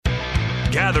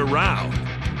Gather round.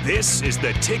 This is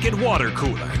the Ticket Water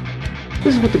Cooler.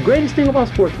 This is what the greatest thing about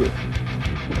sports is.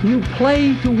 You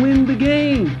play to win the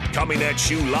game. Coming at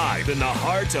you live in the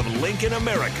heart of Lincoln,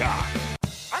 America.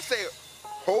 I said,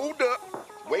 hold up,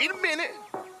 wait a minute,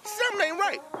 something ain't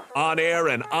right. On air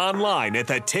and online at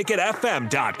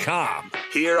theticketfm.com.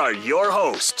 Here are your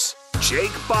hosts,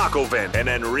 Jake Bakoven and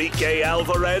Enrique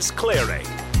Alvarez-Clary.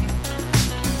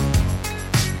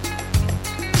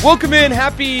 Welcome in.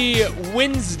 Happy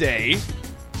Wednesday.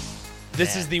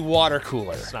 This is the water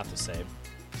cooler. It's not the same.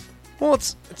 Well,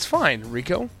 it's fine,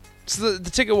 Rico. It's the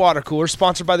Ticket Water Cooler,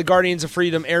 sponsored by the Guardians of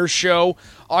Freedom Air Show,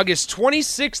 August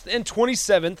 26th and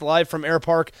 27th, live from Air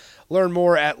Park. Learn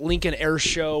more at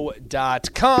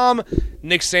LincolnAirShow.com.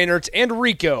 Nick Sainert and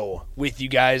Rico with you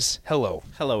guys. Hello.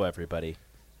 Hello, everybody.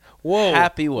 Whoa.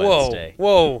 Happy Wednesday.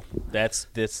 Whoa. That's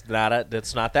not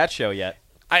that show yet.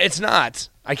 It's not.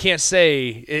 I can't say.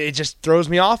 It just throws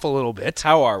me off a little bit.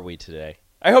 How are we today?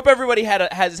 I hope everybody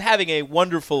is having a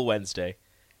wonderful Wednesday.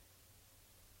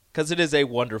 Because it is a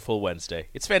wonderful Wednesday.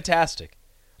 It's fantastic.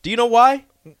 Do you know why?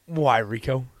 Why,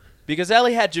 Rico? Because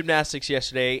Ellie had gymnastics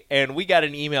yesterday, and we got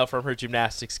an email from her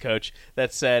gymnastics coach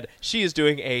that said she is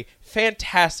doing a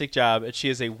fantastic job, and she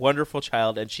is a wonderful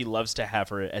child, and she loves to have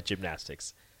her at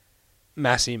gymnastics.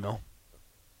 Mass email.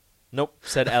 Nope,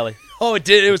 said Ellie. Oh, it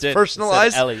did? It was personalized?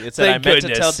 It said Ellie. It said, Thank I meant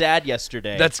goodness. to tell Dad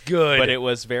yesterday. That's good. But it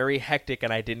was very hectic,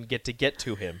 and I didn't get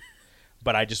to him.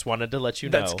 But I just wanted to let you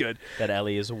know That's good. that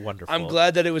Ellie is wonderful. I'm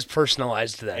glad that it was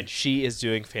personalized then. And she is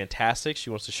doing fantastic. She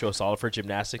wants to show us all of her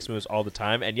gymnastics moves all the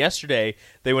time. And yesterday,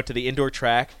 they went to the indoor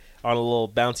track on a little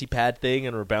bouncy pad thing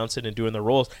and were bouncing and doing the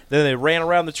rolls. Then they ran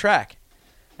around the track.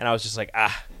 And I was just like,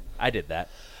 I did that.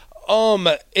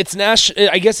 It's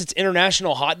I guess it's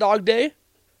International Hot Dog Day.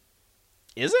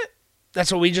 Is it?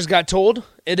 That's what we just got told.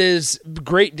 It is a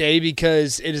great day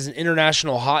because it is an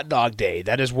International Hot Dog Day.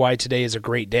 That is why today is a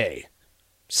great day.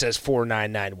 Says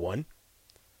 4991.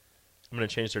 I'm going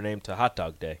to change their name to Hot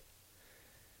Dog Day.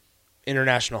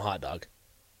 International Hot Dog.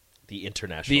 The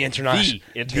International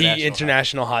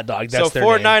Hot Dog. That's so their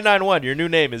 4991, your new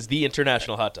name is The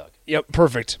International Hot Dog. Yep,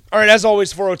 perfect. All right, as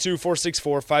always,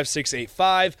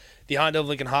 402-464-5685. The Honda of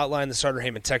Lincoln hotline, the Starter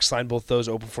Heyman text line, both those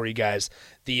open for you guys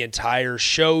the entire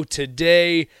show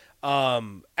today.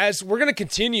 As we're going to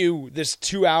continue this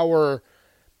 2-hour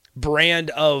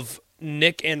brand of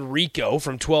Nick and Rico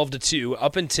from 12 to 2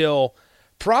 up until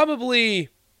probably,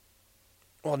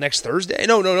 next Thursday?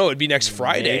 No, it'd be next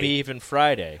Friday. Maybe even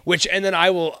Friday. And then I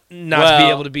will not be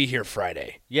able to be here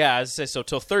Friday. Yeah, I was going to say, so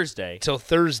till Thursday.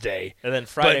 And then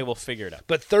Friday we'll figure it out.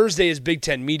 But Thursday is Big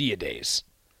Ten Media Days.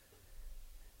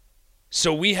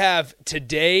 So we have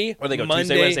today, Or they go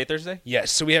Monday, Tuesday, Wednesday, Thursday?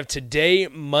 Yes, so we have today,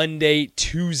 Monday,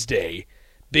 Tuesday.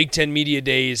 Big Ten Media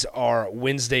Days are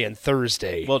Wednesday and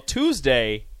Thursday. Well,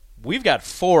 Tuesday, we've got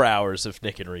 4 hours of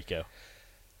Nick and Rico.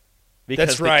 Because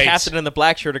That's right. The captain and the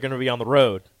black shirt are going to be on the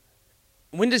road.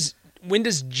 When does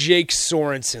Jake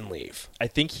Sorensen leave? I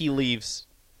think he leaves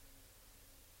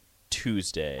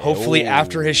Tuesday. Hopefully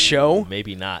after his show?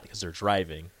 Maybe not, because they're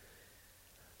driving.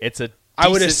 I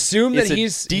would assume that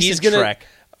he's going to.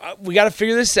 We got to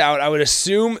figure this out. I would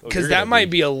assume, because that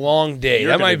might be a long day.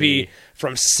 That might be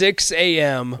from 6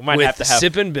 a.m. with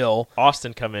Sip and Bill.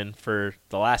 Austin come in for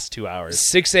the last 2 hours.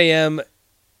 6 a.m.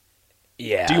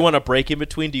 Yeah. Do you want a break in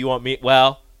between? Do you want me?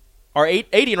 Well, our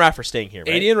 80 and Raph are staying here,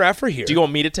 right? 80 and Raph are here. Do you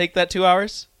want me to take that 2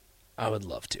 hours? I would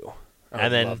love to. I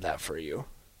would love that for you.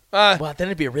 Well, then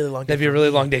it'd be a really long day. That'd be a really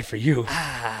long day for you.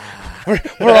 We're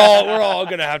all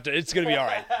gonna have to. It's gonna be all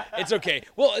right. It's okay.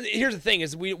 Well, here's the thing: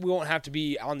 is we won't have to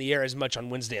be on the air as much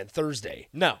on Wednesday and Thursday.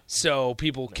 No, so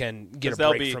people can get a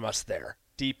break from us there.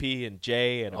 DP and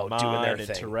Jay and Ahmad doing their and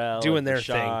thing. Terrell doing and their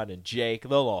Sean thing. and Jake,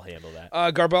 they'll all handle that.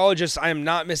 Garbologist, I am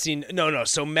not missing. No.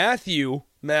 So Matt,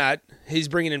 he's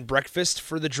bringing in breakfast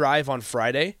for the drive on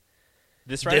Friday.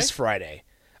 This Friday? This Friday.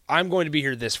 I'm going to be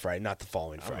here this Friday, not the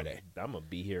following Friday. I'm going to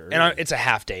be here early. And it's a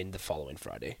half day the following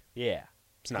Friday. Yeah.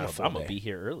 It's not a full I'm day. going to be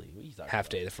here early. What are you talking half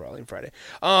about? day the following Friday.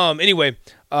 Anyway,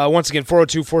 once again,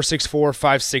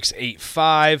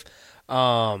 402-464-5685.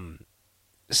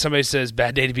 Somebody says,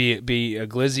 bad day to be a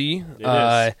glizzy. It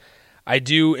is. I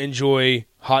do enjoy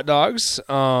hot dogs.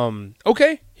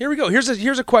 Okay, here we go. Here's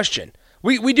a question.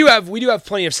 We do have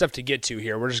plenty of stuff to get to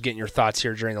here. We're just getting your thoughts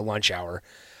here during the lunch hour.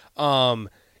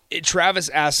 Travis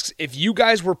asks, if you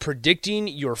guys were predicting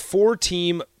your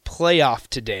 4-team playoff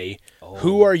today,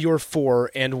 who are your 4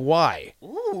 and why?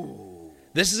 Ooh.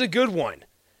 This is a good one.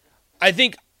 I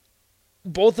think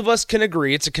both of us can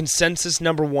agree it's a consensus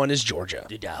number 1 is Georgia.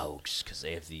 The Dogs, because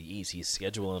they have the easiest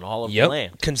schedule in all of the Yep.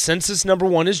 land. Consensus number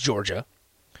 1 is Georgia.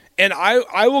 And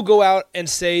I will go out and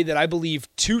say that I believe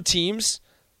 2 teams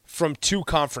from 2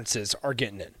 conferences are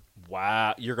getting in.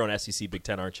 Wow, you're going SEC Big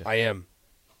Ten, aren't you? I am.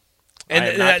 And I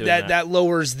am not doing that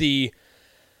lowers the.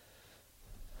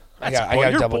 I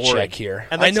got to double check here.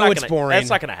 And I know it's boring. That's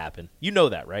not going to happen. You know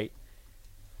that, right?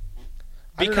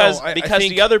 Because I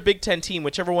think the other Big Ten team,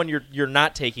 whichever one you're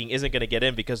not taking, isn't going to get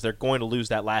in because they're going to lose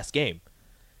that last game,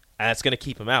 and that's going to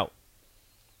keep them out.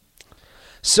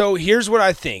 So here's what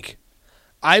I think.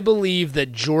 I believe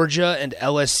that Georgia and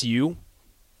LSU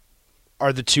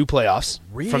are the 2 playoffs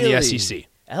from the SEC.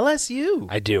 LSU?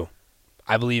 I do.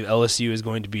 I believe LSU is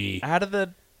going to be out of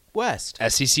the West.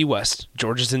 SEC West.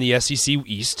 Georgia's in the SEC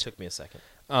East. Took me a second.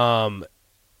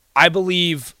 I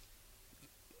believe.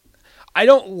 I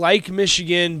don't like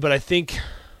Michigan, but I think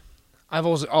I've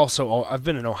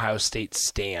been an Ohio State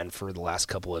stan for the last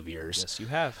couple of years. Yes, you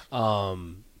have.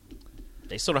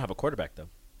 They still don't have a quarterback though.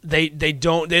 They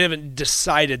haven't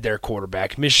decided their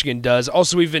quarterback. Michigan does.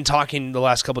 Also, we've been talking the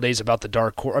last couple of days about the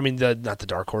dark horse. I mean, not the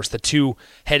dark horse, the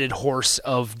 2-headed horse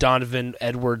of Donovan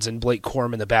Edwards and Blake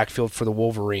Corum in the backfield for the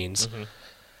Wolverines.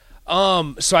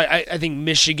 Mm-hmm. So I think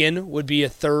Michigan would be a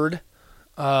 3rd.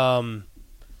 I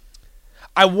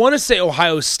want to say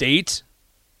Ohio State,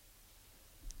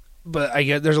 but I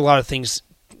get there's a lot of things.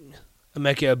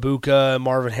 Emeka Ibuka,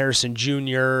 Marvin Harrison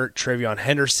Jr., Travion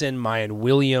Henderson, Mayan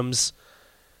Williams.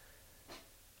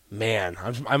 Man,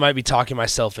 I might be talking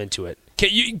myself into it. Can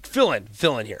you fill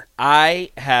in here?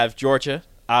 I have Georgia,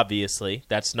 obviously.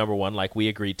 That's number 1, like we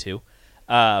agreed to.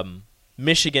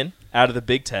 Michigan out of the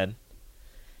Big Ten.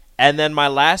 And then my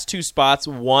last 2 spots,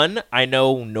 one, I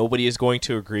know nobody is going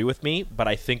to agree with me, but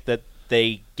I think that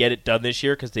they get it done this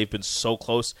year because they've been so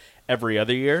close every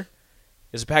other year,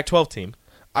 is a Pac-12 team.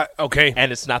 Okay.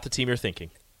 And it's not the team you're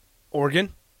thinking.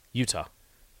 Oregon? Utah.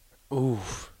 Ooh.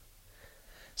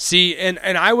 See, and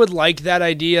I would like that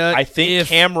idea. I think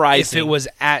Cam Rising. If it was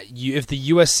if the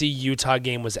USC Utah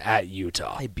game was at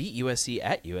Utah, they beat USC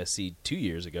at USC 2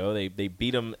 years ago. They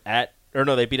beat them at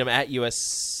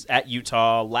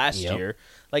Utah last year.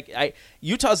 Like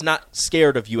Utah's not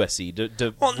scared of USC.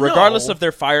 Regardless of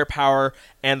their firepower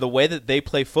and the way that they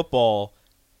play football,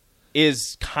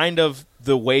 is kind of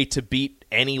the way to beat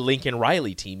any Lincoln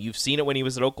Riley team. You've seen it when he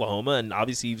was at Oklahoma, and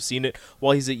obviously you've seen it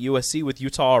while he's at USC with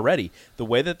Utah already. The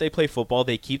way that they play football,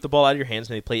 they keep the ball out of your hands,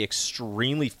 and they play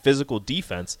extremely physical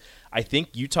defense. I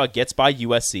think Utah gets by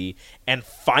USC and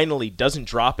finally doesn't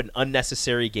drop an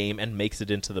unnecessary game and makes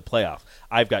it into the playoff.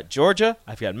 I've got Georgia,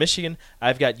 I've got Michigan,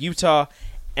 I've got Utah,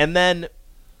 and then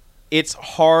it's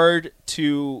hard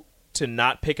to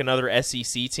not pick another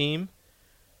SEC team,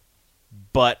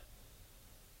 but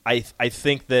I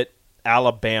think that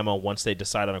Alabama, once they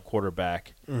decide on a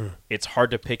quarterback, it's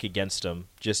hard to pick against them.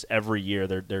 Just every year,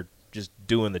 they're just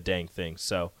doing the dang thing.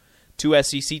 So, 2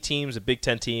 SEC teams, a Big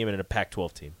Ten team, and a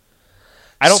Pac-12 team.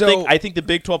 I think the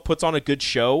Big 12 puts on a good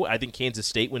show. I think Kansas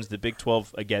State wins the Big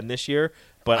 12 again this year,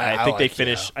 but I think they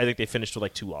finish. I think they finished with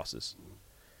like 2 losses.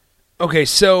 Okay,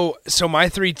 so my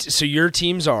 3. So your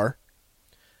teams are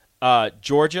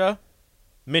Georgia,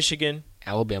 Michigan,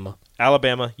 Alabama,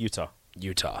 Utah.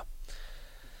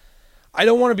 I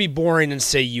don't want to be boring and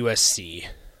say USC.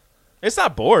 It's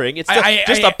not boring. It's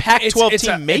just a Pac-12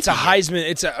 team making It's a Heisman.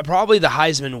 It's probably the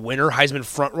Heisman winner, Heisman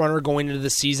front runner going into the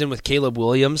season with Caleb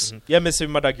Williams. Mm-hmm. Yeah,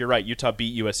 Mississippi Mud Dog, you're right. Utah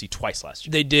beat USC twice last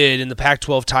year. They did in the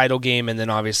Pac-12 title game, and then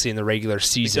obviously in the regular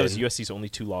season. Because USC's only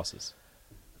 2 losses.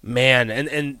 Man,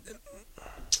 and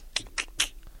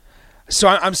so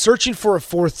I'm searching for a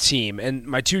 4th team, and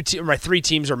my 3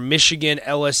 teams are Michigan,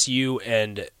 LSU,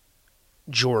 and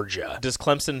Georgia. Does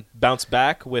Clemson bounce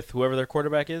back with whoever their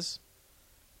quarterback is?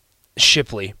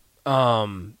 Shipley.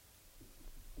 No,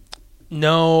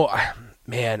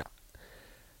 man.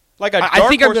 Like I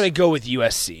think I'm going to go with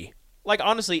USC. Like,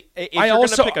 honestly, if you're going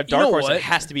to pick a dark horse, it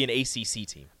has to be an ACC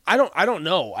team. I don't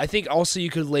know. I think also you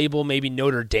could label maybe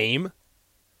Notre Dame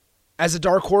as a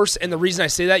dark horse, and the reason I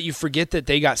say that, you forget that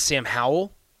they got Sam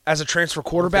Howell as a transfer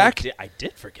quarterback. I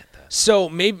did forget that. So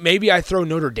maybe I throw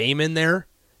Notre Dame in there.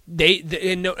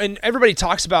 And everybody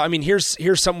talks about. I mean, here's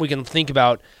something we can think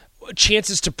about: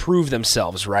 chances to prove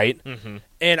themselves, right? Mm-hmm.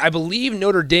 And I believe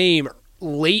Notre Dame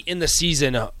late in the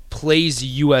season plays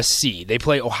USC. They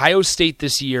play Ohio State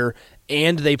this year,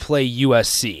 and they play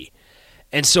USC.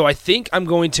 And so I think I'm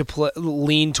going to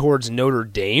lean towards Notre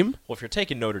Dame. Well, if you're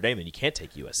taking Notre Dame, then you can't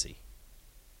take USC.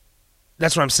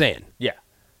 That's what I'm saying. Yeah.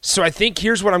 So I think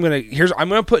here's what I'm going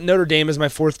to put Notre Dame as my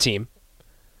 4th team.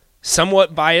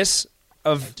 Somewhat bias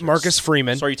of Marcus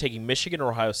Freeman. So are you taking Michigan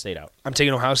or Ohio State out? I'm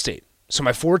taking Ohio State. So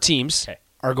my 4 teams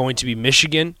are going to be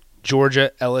Michigan,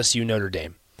 Georgia, LSU, Notre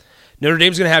Dame. Notre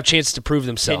Dame's going to have a chance to prove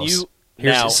themselves.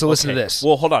 So listen to this.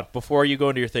 Well, hold on. Before you go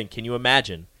into your thing, can you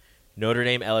imagine Notre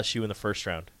Dame LSU in the first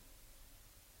round?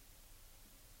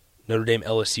 Notre Dame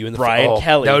LSU in the Brian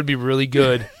Kelly. That would be really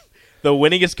good. The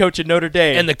winningest coach in Notre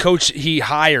Dame. And the coach he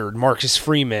hired, Marcus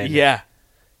Freeman. Yeah.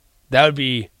 That would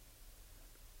be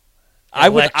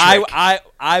electric.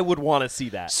 I would want to see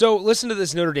that. So listen to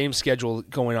this Notre Dame schedule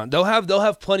going on. They'll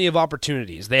have plenty of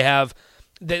opportunities. They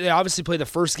obviously play the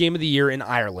first game of the year in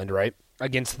Ireland, right?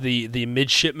 Against the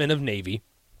midshipmen of Navy.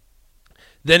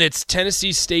 Then it's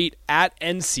Tennessee State at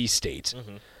NC State.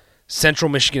 Mm-hmm. Central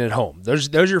Michigan at home. Those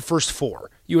are your first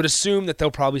 4. You would assume that they'll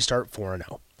probably start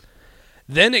 4-0.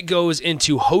 Then it goes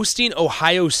into hosting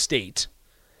Ohio State,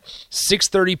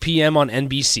 6:30 p.m. on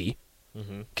NBC,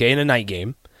 in a night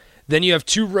game. Then you have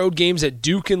 2 road games at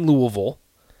Duke and Louisville,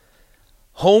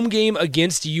 home game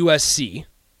against USC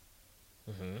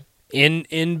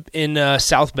in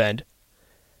South Bend,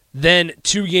 then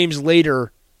 2 games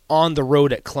later on the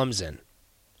road at Clemson.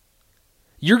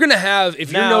 You're going to have,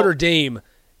 if you're Notre Dame,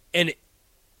 an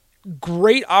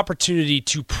great opportunity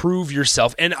to prove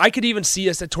yourself. And I could even see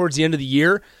us towards the end of the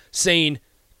year saying,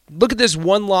 look at this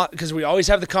one loss, because we always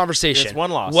have the conversation. It's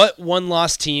one loss. What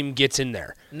one-loss team gets in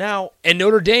there? Now, and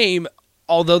Notre Dame,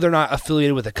 although they're not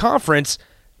affiliated with a conference,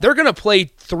 they're going to play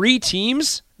 3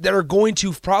 teams that are going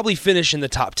to probably finish in the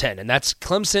top 10, and that's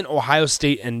Clemson, Ohio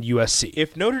State, and USC.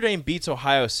 If Notre Dame beats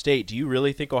Ohio State, do you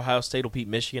really think Ohio State will beat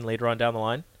Michigan later on down the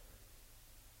line?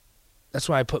 That's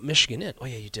why I put Michigan in. Oh,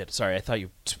 yeah, you did. Sorry, I thought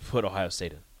you put Ohio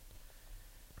State in.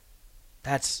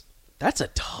 That's a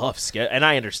tough schedule, and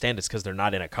I understand it's because they're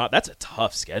not in a that's a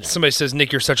tough schedule. Somebody says,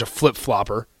 Nick, you're such a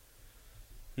flip-flopper.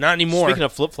 Not anymore. Speaking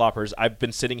of flip-floppers, I've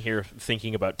been sitting here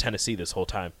thinking about Tennessee this whole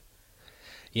time.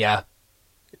 Yeah.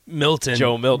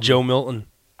 Joe Milton.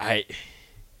 They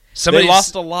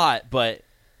lost a lot, but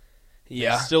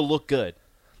they still look good.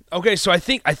 Okay, so I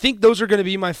think those are going to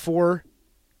be my 4.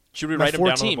 Should we write them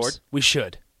down teams on the board? We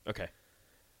should. Okay.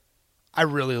 I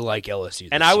really like LSU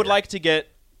and I would like to get...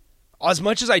 As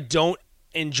much as I don't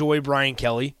enjoy Brian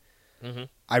Kelly,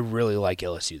 I really like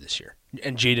LSU this year.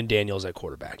 And Jaden Daniels at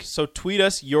quarterback. So tweet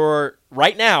us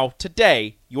right now,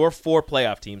 today, your 4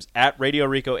 playoff teams at Radio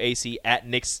Rico AC, at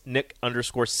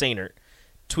Nick_Sainert.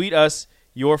 Tweet us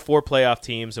your 4 playoff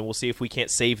teams, and we'll see if we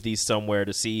can't save these somewhere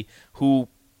to see who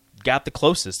got the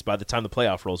closest by the time the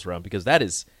playoff rolls around, because that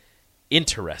is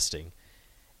interesting.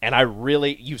 And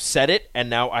you said it, and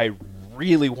now I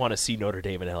really want to see Notre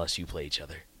Dame and LSU play each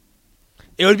other.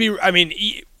 It would be,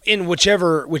 in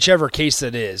whichever case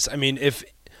that is. If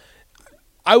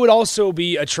I would also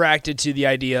be attracted to the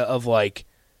idea of like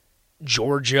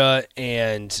Georgia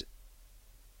and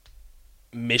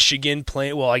Michigan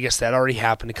playing. Well, I guess that already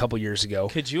happened a couple years ago.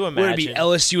 Could you imagine? Would it be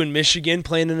LSU and Michigan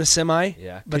playing in a semi?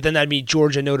 Yeah. But then that'd be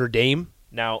Georgia Notre Dame.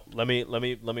 Now, let me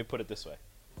put it this way.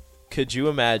 Could you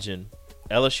imagine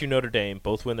LSU Notre Dame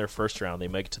both win their first round, they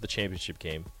make it to the championship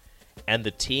game, and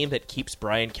the team that keeps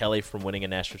Brian Kelly from winning a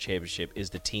national championship is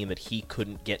the team that he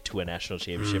couldn't get to a national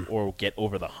championship or get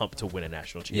over the hump to win a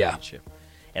national championship. Yeah.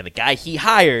 And the guy he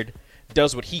hired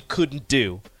does what he couldn't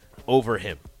do over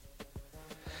him.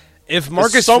 If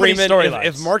Marcus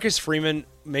Freeman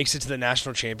makes it to the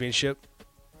national championship,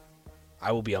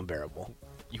 I will be unbearable.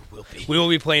 You will be. We will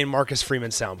be playing Marcus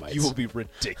Freeman soundbites. You will be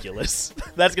ridiculous.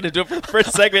 That's going to do it for the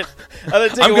first segment. I'm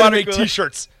going to make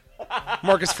T-shirts.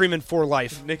 Marcus Freeman for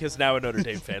life. Nick is now a Notre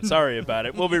Dame fan. Sorry about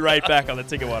it. We'll be right back on the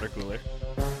Ticket Water Cooler.